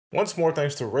Once more,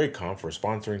 thanks to Raycon for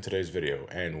sponsoring today's video.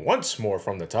 And once more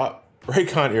from the top,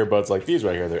 Raycon earbuds like these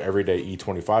right here, their everyday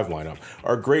E25 lineup,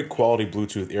 are great quality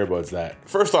Bluetooth earbuds that,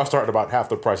 first off, start at about half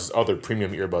the price as other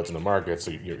premium earbuds in the market,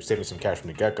 so you're saving some cash from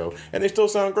the get-go, and they still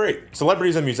sound great.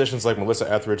 Celebrities and musicians like Melissa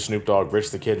Etheridge, Snoop Dogg,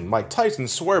 Rich the Kid, and Mike Tyson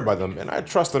swear by them, and I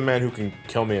trust a man who can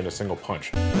kill me in a single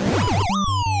punch.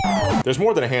 There's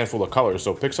more than a handful of colors,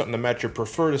 so pick something to match your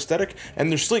preferred aesthetic, and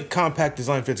their sleek, compact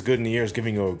design fits good in the ears,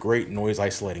 giving you a great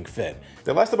noise-isolating fit.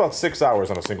 They last about 6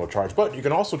 hours on a single charge, but you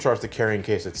can also charge the carrying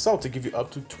case itself to give you up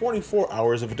to 24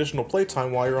 hours of additional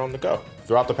playtime while you're on the go.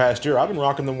 Throughout the past year, I've been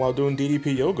rocking them while doing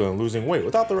DDP yoga and losing weight,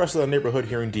 without the rest of the neighborhood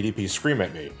hearing DDP scream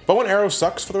at me. But when Arrow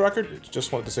sucks, for the record,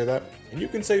 just wanted to say that. And you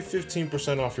can save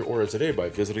 15% off your order today by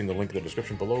visiting the link in the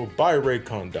description below,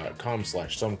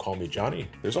 buyraycon.com/somecallmejohnny.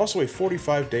 There's also a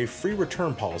 45-day free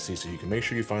return policy, so you can make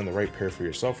sure you find the right pair for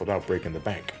yourself without breaking the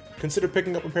bank. Consider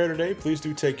picking up a pair today. Please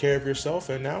do take care of yourself,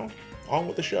 and now, on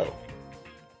with the show.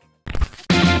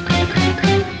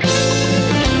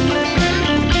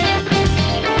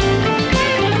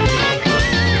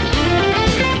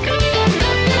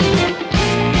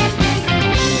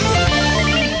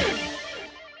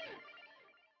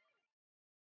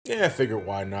 Yeah, I figured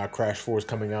why not. Crash 4 is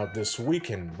coming out this week,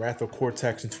 and Wrath of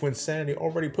Cortex and Twin Sanity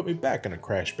already put me back in a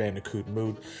Crash Bandicoot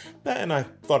mood, and I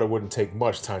thought it wouldn't take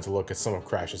much time to look at some of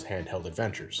Crash's handheld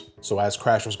adventures. So as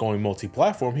Crash was going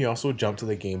multi-platform, he also jumped to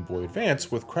the Game Boy Advance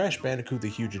with Crash Bandicoot The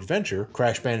Huge Adventure,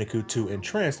 Crash Bandicoot 2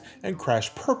 N-Tranced, and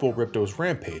Crash Purple Ripto's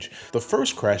Rampage, the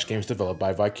first Crash games developed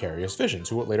by Vicarious Visions,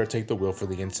 who would later take the wheel for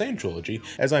the Insane trilogy,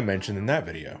 as I mentioned in that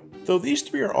video. Though these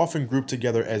three are often grouped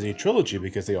together as a trilogy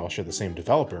because they all share the same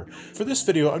developer, for this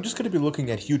video I'm just going to be looking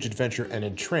at Huge Adventure and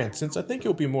N-Tranced, since I think it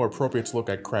would be more appropriate to look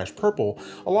at Crash Purple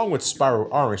along with Spyro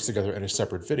Orange together in a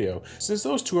separate video, since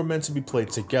those two are meant to be played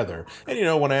together. And you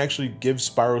know, when I actually give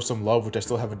Spyro some love, which I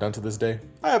still haven't done to this day,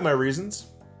 I have my reasons.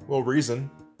 Well,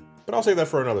 but I'll save that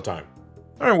for another time.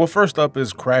 Alright, well, first up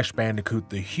is Crash Bandicoot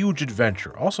The Huge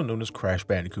Adventure, also known as Crash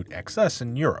Bandicoot XS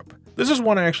in Europe. This is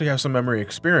one I actually have some memory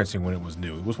experiencing when it was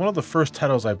new. It was one of the first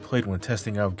titles I played when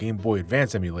testing out Game Boy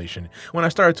Advance emulation, when I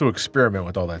started to experiment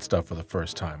with all that stuff for the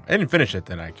first time. I didn't finish it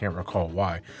then, I can't recall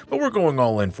why, but we're going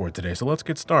all in for it today, so let's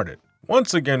get started.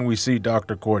 Once again, we see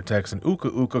Dr. Cortex and Uka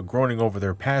Uka groaning over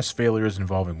their past failures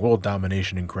involving world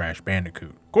domination in Crash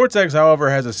Bandicoot. Cortex, however,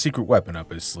 has a secret weapon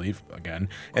up his sleeve, again,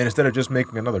 and instead of just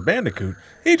making another Bandicoot,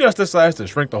 he just decides to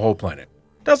shrink the whole planet.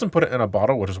 Doesn't put it in a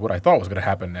bottle, which is what I thought was going to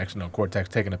happen next, Cortex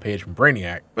taking a page from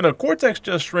Brainiac. But no, Cortex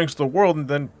just shrinks the world and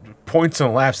then points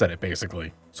and laughs at it,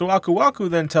 basically. So Aku Aku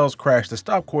then tells Crash to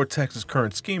stop Cortex's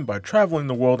current scheme by traveling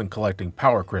the world and collecting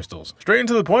power crystals. Straight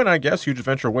into the point, I guess. Huge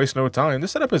Adventure wastes no time.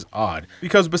 This setup is odd,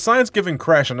 because besides giving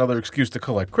Crash another excuse to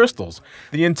collect crystals,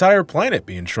 the entire planet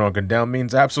being shrunken down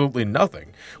means absolutely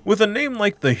nothing. With a name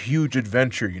like The Huge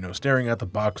Adventure, staring at the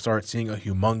box art, seeing a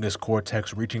humongous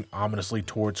Cortex reaching ominously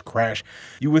towards Crash,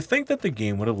 you would think that the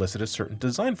game would elicit a certain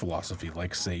design philosophy,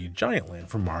 like, say, Giant Land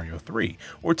from Mario 3,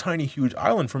 or Tiny Huge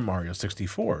Island from Mario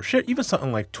 64, shit, even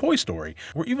something like Toy Story,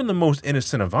 where even the most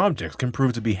innocent of objects can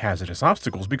prove to be hazardous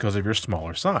obstacles because of your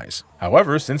smaller size.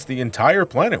 However, since the entire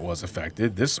planet was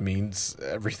affected, this means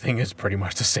everything is pretty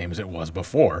much the same as it was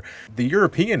before. The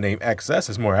European name XS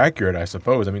is more accurate, I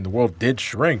suppose. I mean, the world did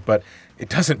shrink, but it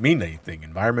doesn't mean anything.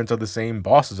 Environments are the same,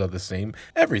 bosses are the same,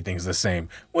 everything's the same,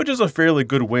 which is a fairly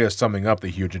good way of summing up The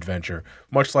Huge Adventure.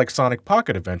 Much like Sonic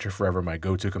Pocket Adventure, forever my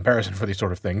go-to comparison for these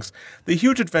sort of things, The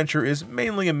Huge Adventure is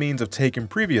mainly a means of taking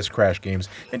previous Crash games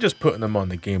and just putting them on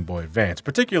the Game Boy Advance,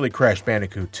 particularly Crash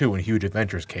Bandicoot 2 in Huge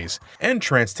Adventure's case.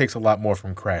 N-Tranced takes a lot more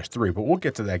from Crash 3, but we'll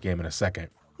get to that game in a second.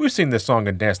 We've seen this song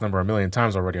and dance number a million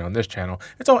times already on this channel.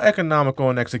 It's all economical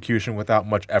in execution without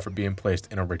much effort being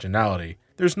placed in originality.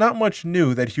 There's not much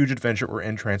new that Huge Adventure or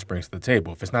N-Tranced brings to the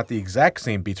table. If it's not the exact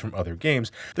same beats from other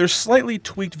games, there's slightly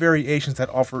tweaked variations that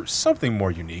offer something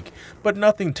more unique, but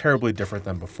nothing terribly different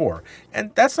than before. And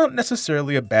that's not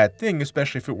necessarily a bad thing,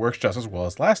 especially if it works just as well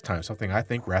as last time, something I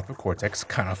think Wrath of Cortex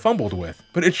kinda fumbled with.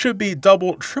 But it should be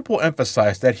double, triple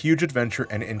emphasized that Huge Adventure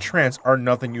and N-Tranced are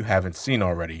nothing you haven't seen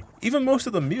already. Even most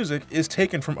of the music is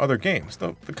taken from other games,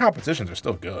 though the compositions are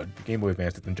still good. The Game Boy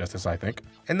Advance did them justice, I think.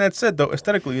 And that said, though,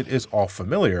 aesthetically it is all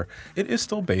familiar, it is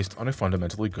still based on a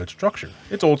fundamentally good structure.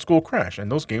 It's old school Crash,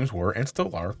 and those games were and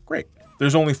still are great.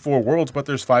 There's only 4 worlds, but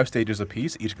there's 5 stages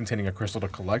apiece, each containing a crystal to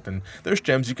collect, and there's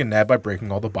gems you can nab by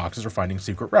breaking all the boxes or finding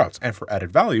secret routes. And for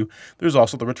added value, there's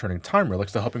also the returning time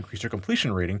relics to help increase your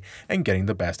completion rating and getting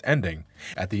the best ending.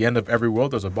 At the end of every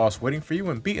world, there's a boss waiting for you,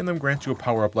 and beating them grants you a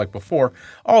power-up like before,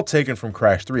 all taken from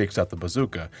Crash 3 except the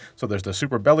bazooka. So there's the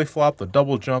super belly flop, the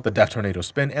double jump, the death tornado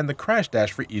spin, and the crash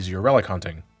dash for easier relic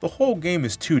hunting. The whole game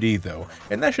is 2D though,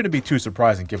 and that shouldn't be too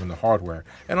surprising given the hardware.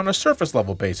 And on a surface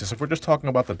level basis, if we're just talking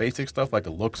about the basic stuff like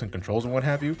the looks and controls and what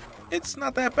have you, it's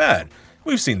not that bad.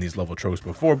 We've seen these level tropes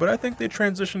before, but I think they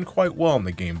transitioned quite well in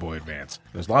the Game Boy Advance.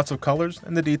 There's lots of colors,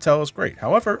 and the detail is great.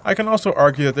 However, I can also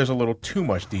argue that there's a little too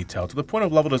much detail, to the point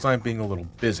of level design being a little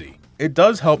busy. It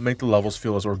does help make the levels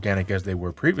feel as organic as they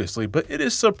were previously, but it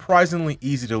is surprisingly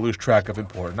easy to lose track of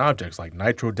important objects like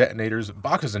nitro detonators,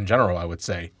 boxes in general, I would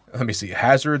say. Let me see,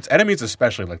 hazards, enemies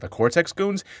especially like the Cortex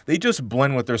goons, they just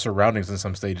blend with their surroundings in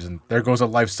some stages, and there goes a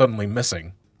life suddenly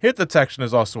missing. Hit detection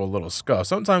is also a little scuffed.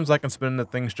 Sometimes I can spin into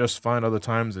things just fine, other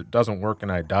times it doesn't work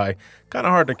and I die. Kinda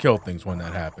hard to kill things when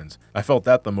that happens. I felt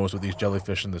that the most with these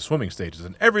jellyfish in the swimming stages,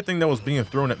 and everything that was being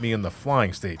thrown at me in the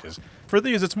flying stages. For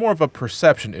these, it's more of a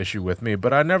perception issue with me,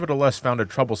 but I nevertheless found it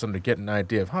troublesome to get an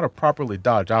idea of how to properly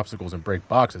dodge obstacles and break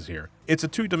boxes here. It's a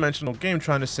 2-dimensional game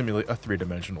trying to simulate a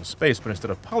 3-dimensional space, but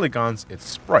instead of polygons, it's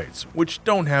sprites, which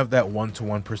don't have that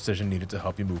one-to-one precision needed to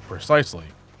help you move precisely.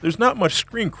 There's not much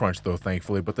screen crunch though,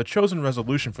 thankfully, but the chosen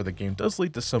resolution for the game does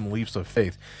lead to some leaps of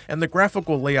faith, and the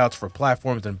graphical layouts for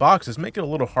platforms and boxes make it a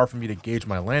little hard for me to gauge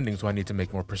my landings when I need to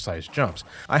make more precise jumps.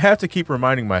 I have to keep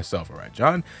reminding myself, alright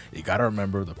John, you gotta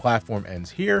remember the platform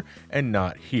ends here and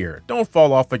not here. Don't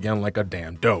fall off again like a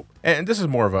damn dope. And this is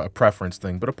more of a preference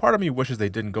thing, but a part of me wishes they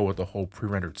didn't go with the whole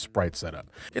pre-rendered sprite setup.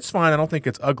 It's fine, I don't think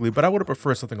it's ugly, but I would have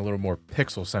preferred something a little more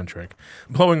pixel-centric.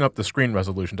 Blowing up the screen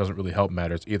resolution doesn't really help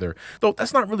matters either, though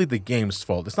that's not really the game's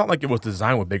fault. It's not like it was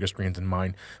designed with bigger screens in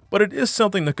mind, but it is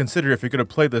something to consider if you're going to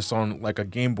play this on like a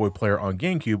Game Boy player on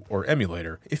GameCube or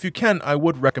emulator. If you can, I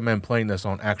would recommend playing this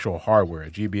on actual hardware, a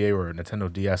GBA or a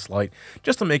Nintendo DS Lite,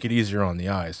 just to make it easier on the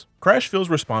eyes. Crash feels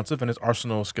responsive and his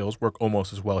arsenal of skills work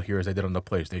almost as well here as they did on the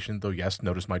PlayStation, though yes,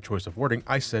 notice my choice of wording,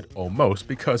 I said almost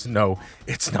because no,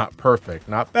 it's not perfect.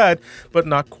 Not bad, but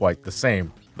not quite the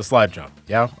same. The slide jump.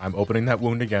 Yeah, I'm opening that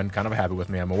wound again, kind of happy with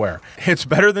me, I'm aware. It's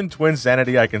better than Twin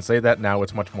Sanity, I can say that now,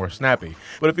 it's much more snappy.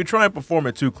 But if you try and perform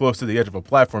it too close to the edge of a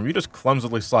platform, you just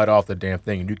clumsily slide off the damn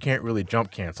thing and you can't really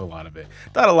jump cancel out of it.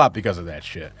 Not a lot because of that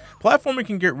shit. Platforming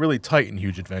can get really tight in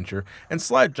Huge Adventure, and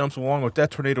slide jumps along with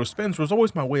death tornado spins was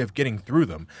always my way of getting through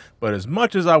them. But as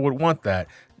much as I would want that,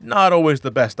 not always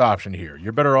the best option here.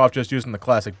 You're better off just using the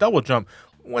classic double jump,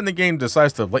 when the game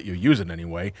decides to let you use it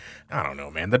anyway. I don't know,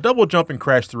 man. The double jump in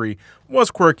Crash 3 was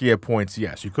quirky at points,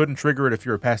 yes. You couldn't trigger it if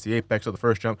you were past the apex of the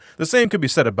first jump. The same could be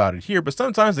said about it here, but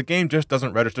sometimes the game just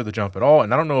doesn't register the jump at all,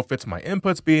 and I don't know if it's my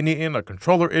inputs being eaten, a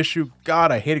controller issue.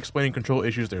 God, I hate explaining control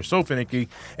issues. They're so finicky,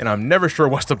 and I'm never sure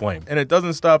what's to blame. And it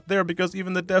doesn't stop there, because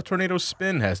even the Death Tornado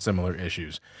spin has similar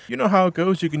issues. You know how it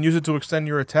goes. You can use it to extend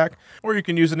your attack, or you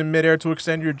can use it in midair to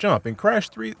extend your jump. In Crash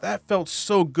 3, that felt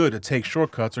so good to take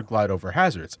shortcuts or glide over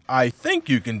hazards. I think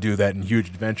you can do that in Huge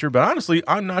Adventure, but honestly,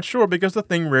 I'm not sure because the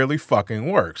thing rarely fucking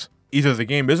works. Either the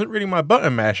game isn't reading my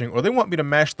button mashing, or they want me to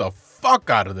mash the fuck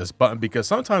out of this button because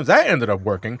sometimes that ended up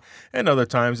working, and other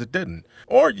times it didn't.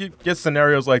 Or you get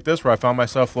scenarios like this where I found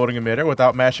myself floating in midair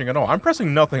without mashing at all. I'm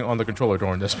pressing nothing on the controller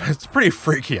during this, it's pretty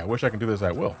freaky. I wish I could do this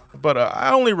at will. But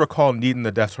I only recall needing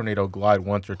the Death Tornado glide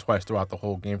once or twice throughout the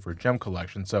whole game for gem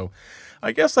collection, so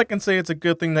I guess I can say it's a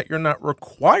good thing that you're not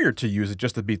required to use it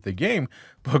just to beat the game,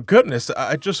 but goodness,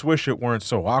 I just wish it weren't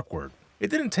so awkward. It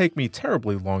didn't take me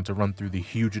terribly long to run through the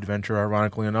Huge Adventure,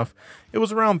 ironically enough. It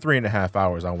was around 3.5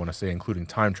 hours, I want to say, including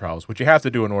time trials, which you have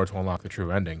to do in order to unlock the true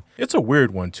ending. It's a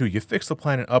weird one, too. You fix the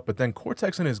planet up, but then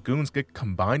Cortex and his goons get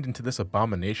combined into this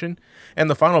abomination, and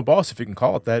the final boss, if you can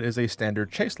call it that, is a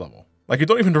standard chase level. Like, you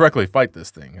don't even directly fight this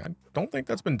thing. I don't think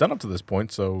that's been done up to this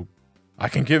point, so I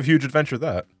can give Huge Adventure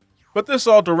that. But this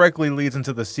all directly leads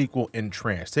into the sequel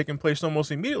N-Tranced, taking place almost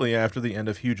immediately after the end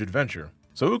of Huge Adventure.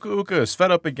 So Uka Uka is fed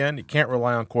up again, he can't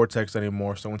rely on Cortex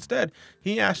anymore, so instead,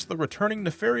 he asks the returning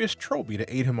nefarious Tropy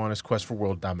to aid him on his quest for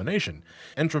world domination.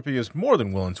 Entropy is more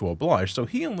than willing to oblige, so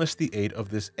he enlists the aid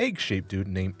of this egg-shaped dude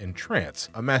named N-Tranced,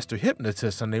 a master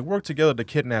hypnotist, and they work together to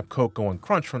kidnap Coco and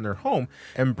Crunch from their home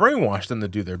and brainwash them to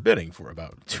do their bidding, for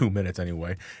about 2 minutes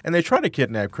anyway. And they try to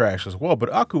kidnap Crash as well,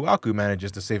 but Aku Aku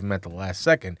manages to save him at the last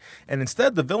second, and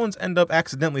instead the villains end up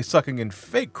accidentally sucking in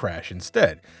fake Crash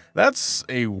instead. That's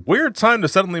a weird time to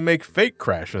suddenly make fake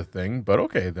Crash a thing, but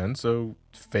okay then, so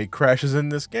fake Crash is in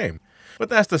this game. But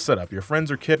that's the setup. Your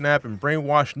friends are kidnapped and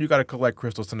brainwashed, and you gotta collect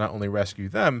crystals to not only rescue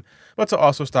them, but to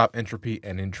also stop Entropy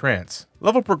and N-Tranced.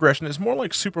 Level progression is more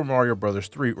like Super Mario Bros.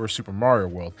 3 or Super Mario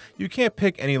World. You can't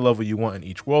pick any level you want in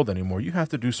each world anymore, you have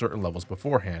to do certain levels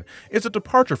beforehand. It's a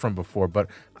departure from before, but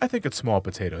I think it's small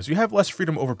potatoes. You have less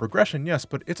freedom over progression, yes,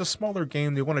 but it's a smaller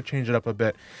game, they want to change it up a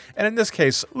bit, and in this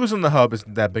case, losing the hub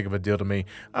isn't that big of a deal to me.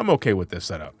 I'm okay with this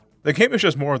setup. The game is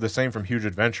just more of the same from Huge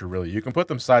Adventure, really. You can put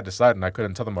them side to side and I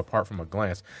couldn't tell them apart from a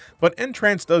glance. But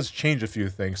N-Tranced does change a few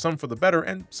things, some for the better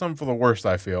and some for the worst,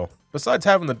 I feel. Besides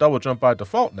having the double jump by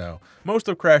default now, most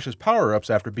of Crash's power-ups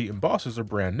after beating bosses are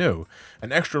brand new.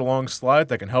 An extra long slide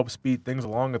that can help speed things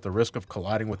along at the risk of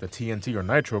colliding with a TNT or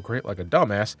Nitro crate like a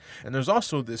dumbass, and there's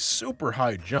also this super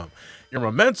high jump. Your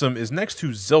momentum is next to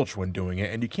zilch when doing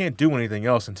it, and you can't do anything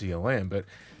else until you land, but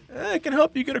it can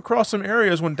help you get across some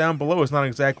areas when down below is not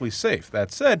exactly safe.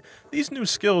 That said, these new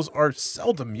skills are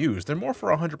seldom used. They're more for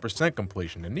 100%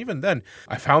 completion, and even then,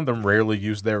 I found them rarely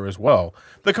used there as well.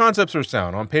 The concepts are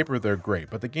sound. On paper, they're great,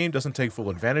 but the game doesn't take full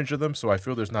advantage of them, so I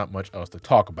feel there's not much else to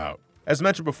talk about. As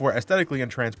mentioned before, aesthetically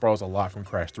N-Tranced borrows a lot from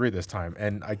Crash 3 this time,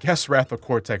 and I guess Wrath of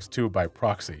Cortex 2 by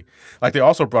proxy. Like, they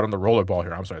also brought in the rollerball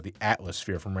here, the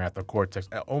Atmosphere from Wrath of Cortex.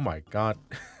 Oh my god.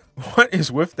 What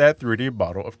is with that 3D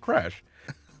model of Crash?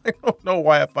 I don't know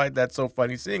why I find that so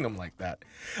funny seeing them like that.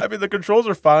 I mean, the controls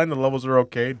are fine, the levels are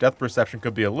okay, depth perception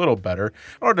could be a little better.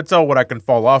 Hard to tell what I can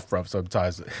fall off from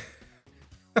sometimes.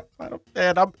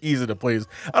 Man, I'm easy to please.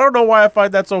 I don't know why I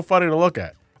find that so funny to look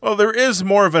at. Well, there is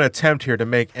more of an attempt here to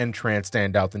make N-Tranced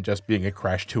stand out than just being a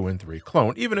Crash 2 and 3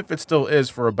 clone, even if it still is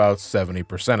for about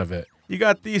 70% of it. You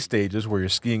got these stages where you're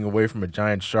skiing away from a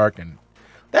giant shark and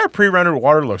that pre-rendered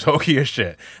water looks hokey as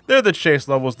shit. They're the chase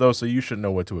levels though, so you should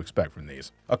know what to expect from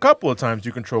these. A couple of times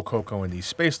you control Coco in these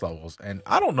space levels, and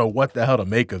I don't know what the hell to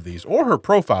make of these, or her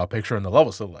profile picture in the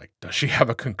level select. Does she have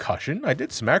a concussion? I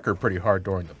did smack her pretty hard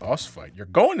during the boss fight. You're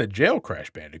going to jail,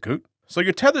 Crash Bandicoot. So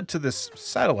you're tethered to this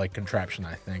satellite contraption,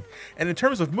 I think, and in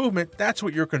terms of movement, that's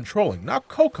what you're controlling, not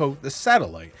Coco, the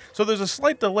satellite. So there's a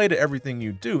slight delay to everything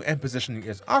you do, and positioning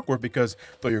is awkward because,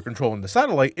 though you're controlling the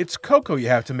satellite, it's Coco you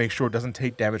have to make sure doesn't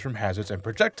take damage from hazards and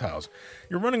projectiles.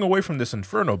 You're running away from this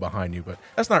inferno behind you, but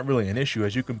that's not really an issue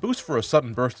as you can boost for a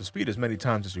sudden burst of speed as many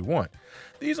times as you want.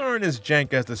 These aren't as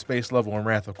jank as the space level in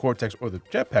Wrath of Cortex or the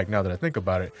jetpack now that I think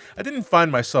about it. I didn't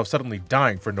find myself suddenly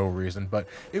dying for no reason, but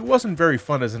it wasn't very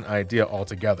fun as an idea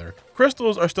altogether.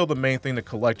 Crystals are still the main thing to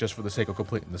collect just for the sake of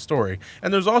completing the story,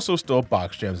 and there's also still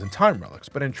box gems and time relics,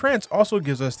 but N-Tranced also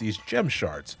gives us these gem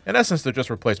shards. In essence, they're just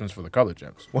replacements for the color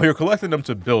gems. Well, you're collecting them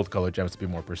to build color gems to be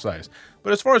more precise,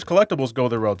 but as far as collectibles go,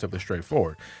 they're relatively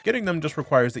straightforward. Getting them just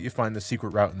requires that you find the secret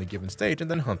route in the given stage and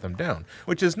then hunt them down,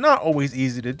 which is not always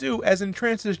easy to do, as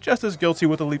N-Tranced is just as guilty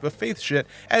with the leap of faith shit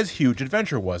as Huge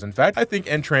Adventure was. In fact, I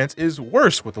think N-Tranced is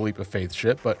worse with the leap of faith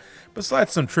shit, but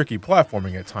besides some tricky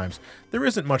platforming at times, there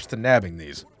isn't much to nabbing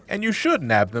these. And you should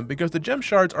nab them because the gem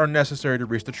shards are necessary to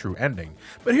reach the true ending.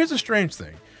 But here's a strange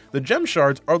thing. The gem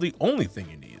shards are the only thing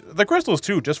you need. The crystals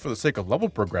too, just for the sake of level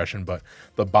progression, but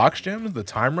the box gems, the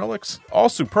time relics, all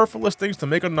superfluous things to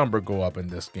make a number go up in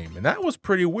this game, and that was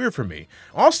pretty weird for me.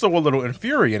 Also a little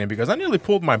infuriating because I nearly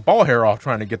pulled my ball hair off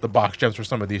trying to get the box gems for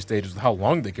some of these stages with how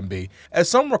long they can be, as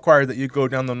some require that you go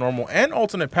down the normal and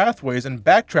alternate pathways and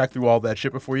backtrack through all that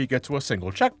shit before you get to a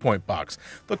single checkpoint box.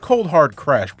 The cold hard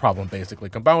Crash problem basically,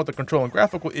 combined with the control and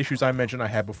graphical issues I mentioned I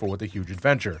had before with the Huge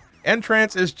Adventure.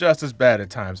 N-Tranced is just as bad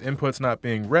at times, inputs not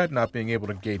being read, not being able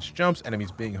to gauge jumps,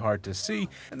 enemies being hard to see,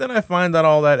 and then I find that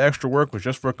all that extra work was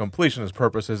just for completionist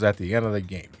purposes at the end of the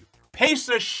game. Piece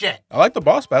of shit! I like the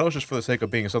boss battles just for the sake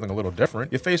of being something a little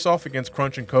different. You face off against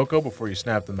Crunch and Coco before you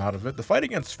snap them out of it. The fight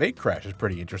against Fake Crash is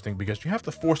pretty interesting because you have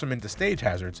to force him into stage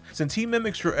hazards since he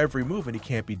mimics your every move and he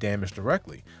can't be damaged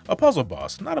directly. A puzzle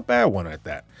boss, not a bad one at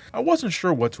that. I wasn't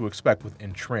sure what to expect with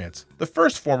N-Tranced. The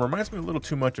first form reminds me a little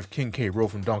too much of King K. Rool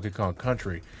from Donkey Kong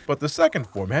Country, but the second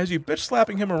form has you bitch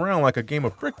slapping him around like a game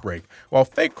of Brick Break, while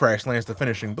Fake Crash lands the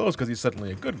finishing blows because he's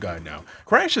suddenly a good guy now.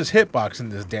 Crash's hitbox in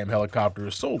this damn helicopter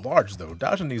is so large though,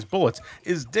 dodging these bullets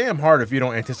is damn hard if you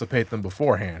don't anticipate them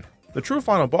beforehand. The true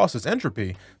final boss is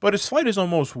Entropy, but his fight is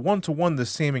almost one-to-one the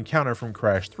same encounter from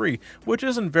Crash 3, which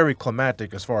isn't very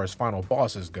climactic as far as final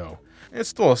bosses go. It's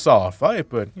still a solid fight,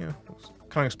 but you know, I was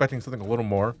kind of expecting something a little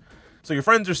more. So your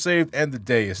friends are saved and the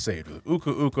day is saved, with Uka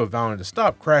Uka vowing to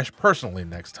stop Crash personally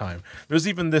next time. There's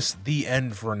even this "the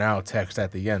end for now" text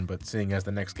at the end, but seeing as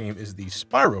the next game is the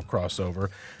Spyro crossover,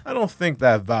 I don't think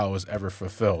that vow is ever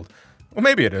fulfilled. Well,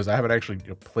 maybe it is. I haven't actually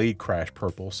played Crash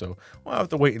Purple, so we'll have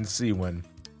to wait and see when,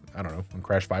 I don't know, when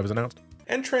Crash 5 is announced.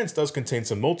 N-Tranced does contain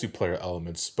some multiplayer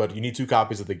elements, but you need 2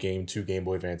 copies of the game, 2 Game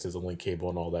Boy Advances, a link cable,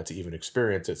 and all that to even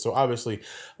experience it. So obviously, I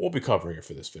won't be covering it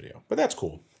for this video, but that's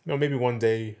cool. You know, maybe one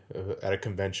day at a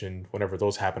convention, whenever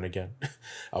those happen again,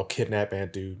 I'll kidnap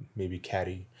Ant Dude, maybe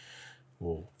Caddy.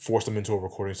 We'll force them into a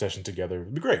recording session together.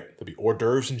 It'll be great. There'll be hors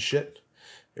d'oeuvres and shit.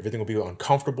 Everything will be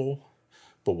uncomfortable.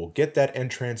 But we'll get that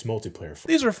N-Tranced multiplayer.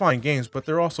 These are fine games, but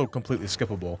they're also completely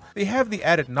skippable. They have the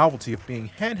added novelty of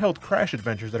being handheld Crash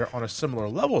adventures that are on a similar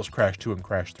level as Crash 2 and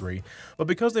Crash 3, but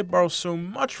because they borrow so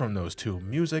much from those two,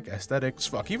 music, aesthetics,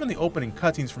 fuck, even the opening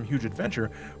cutscenes from Huge Adventure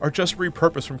are just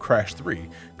repurposed from Crash 3,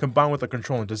 combined with the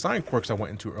control and design quirks I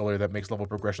went into earlier that makes level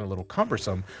progression a little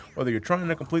cumbersome, whether you're trying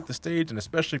to complete the stage and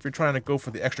especially if you're trying to go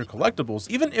for the extra collectibles.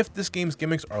 Even if this game's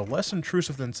gimmicks are less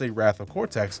intrusive than, say, Wrath of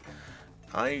Cortex,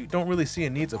 I don't really see a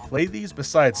need to play these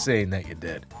besides saying that you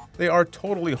did. They are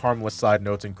totally harmless side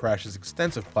notes in Crash's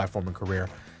extensive platforming career,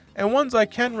 and ones I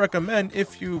can recommend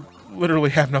if you literally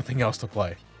have nothing else to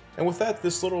play. And with that,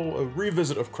 this little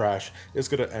revisit of Crash is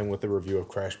going to end with a review of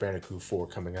Crash Bandicoot 4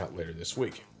 coming out later this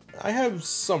week. I have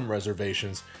some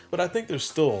reservations, but I think there's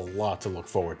still a lot to look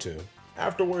forward to.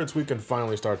 Afterwards, we can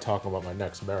finally start talking about my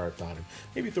next marathon and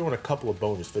maybe throw in a couple of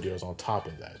bonus videos on top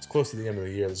of that. It's close to the end of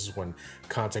the year. This is when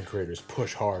content creators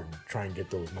push hard and try and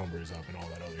get those numbers up and all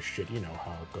that other shit. You know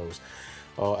how it goes.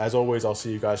 As always, I'll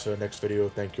see you guys for the next video.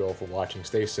 Thank you all for watching.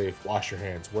 Stay safe, wash your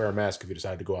hands, wear a mask if you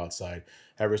decide to go outside.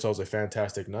 Have yourselves a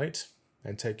fantastic night,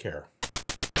 and take care.